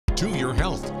To Your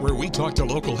Health, where we talk to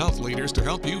local health leaders to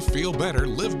help you feel better,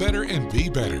 live better, and be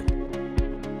better.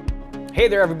 Hey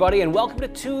there, everybody, and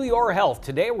welcome to Your Health.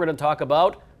 Today we're going to talk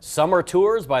about summer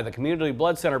tours by the Community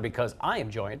Blood Center because I am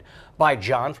joined by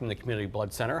John from the Community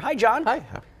Blood Center. Hi, John. Hi.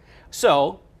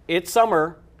 So, it's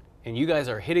summer, and you guys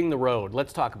are hitting the road.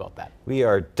 Let's talk about that. We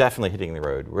are definitely hitting the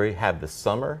road. We have the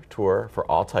summer tour for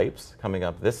all types coming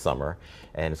up this summer,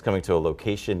 and it's coming to a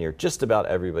location near just about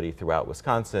everybody throughout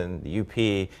Wisconsin, the UP,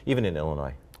 even in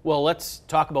Illinois. Well, let's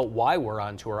talk about why we're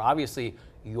on tour. Obviously,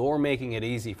 you're making it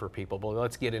easy for people, but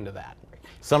let's get into that.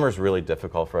 Summer's really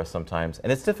difficult for us sometimes,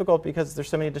 and it's difficult because there's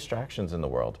so many distractions in the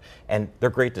world, and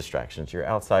they're great distractions. You're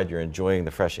outside, you're enjoying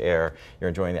the fresh air, you're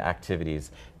enjoying the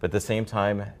activities, but at the same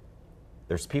time,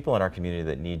 there's people in our community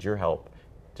that need your help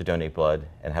to donate blood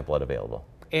and have blood available.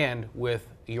 And with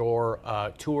your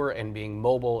tour and being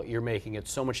mobile, you're making it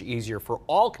so much easier for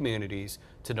all communities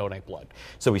to donate blood.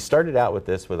 So we started out with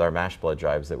this with our MASH blood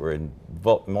drives that were in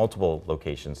multiple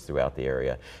locations throughout the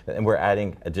area. And we're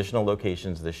adding additional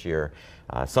locations this year,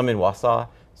 some in Wausau,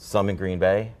 some in Green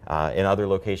Bay, in other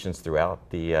locations throughout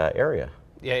the area.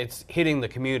 Yeah, it's hitting the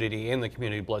community in the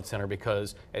Community Blood Center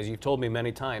because, as you've told me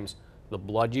many times, the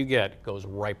blood you get goes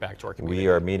right back to our community. We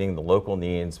are meeting the local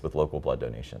needs with local blood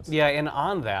donations. Yeah, and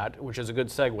on that, which is a good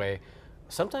segue,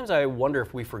 sometimes I wonder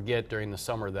if we forget during the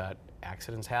summer that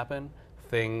accidents happen,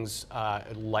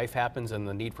 life happens, and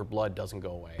the need for blood doesn't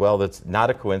go away. Well, that's not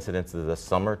a coincidence. It's a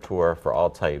summer tour for all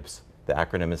types. The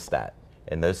acronym is STAT.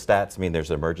 And those stats mean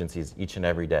there's emergencies each and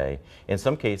every day. In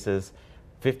some cases,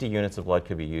 50 units of blood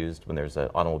could be used when there's an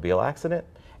automobile accident,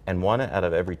 and 1 out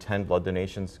of every 10 blood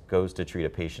donations goes to treat a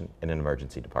patient in an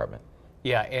emergency department.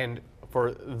 Yeah, and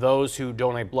for those who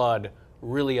donate blood,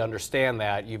 really understand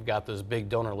that you've got this big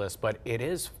donor list, but it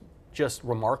is just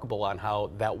remarkable on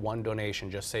how that one donation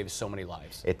just saves so many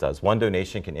lives. It does. One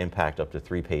donation can impact up to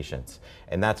 3 patients,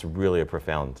 and that's really a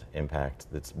profound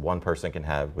impact that one person can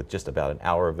have with just about an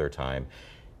hour of their time.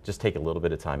 Just take a little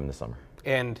bit of time in the summer.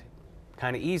 And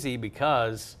kind of easy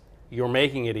because you're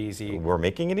making it easy. We're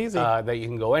making it easy. That you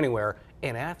can go anywhere.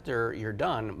 And after you're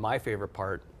done, my favorite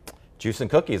part, juice and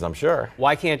cookies, I'm sure.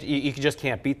 Why can't you just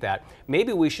can't beat that?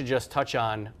 Maybe we should just touch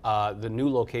on the new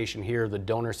location here, the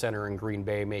Donor Center in Green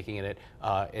Bay, making it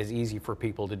as easy for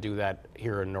people to do that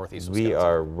here in Northeast Wisconsin. We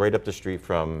are right up the street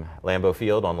from Lambeau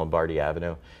Field on Lombardi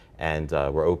Avenue, and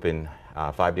we're open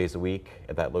 5 days a week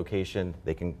at that location.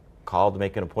 They can call to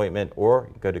make an appointment or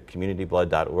go to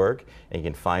communityblood.org and you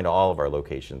can find all of our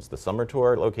locations, the summer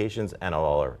tour locations and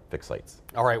all our fixed sites.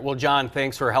 All right, well, John,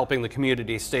 thanks for helping the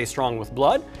community stay strong with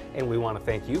blood, and we want to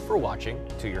thank you for watching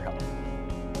To Your Health.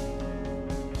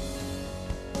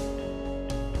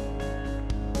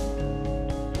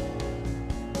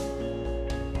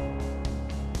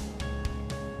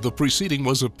 The preceding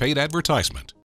was a paid advertisement.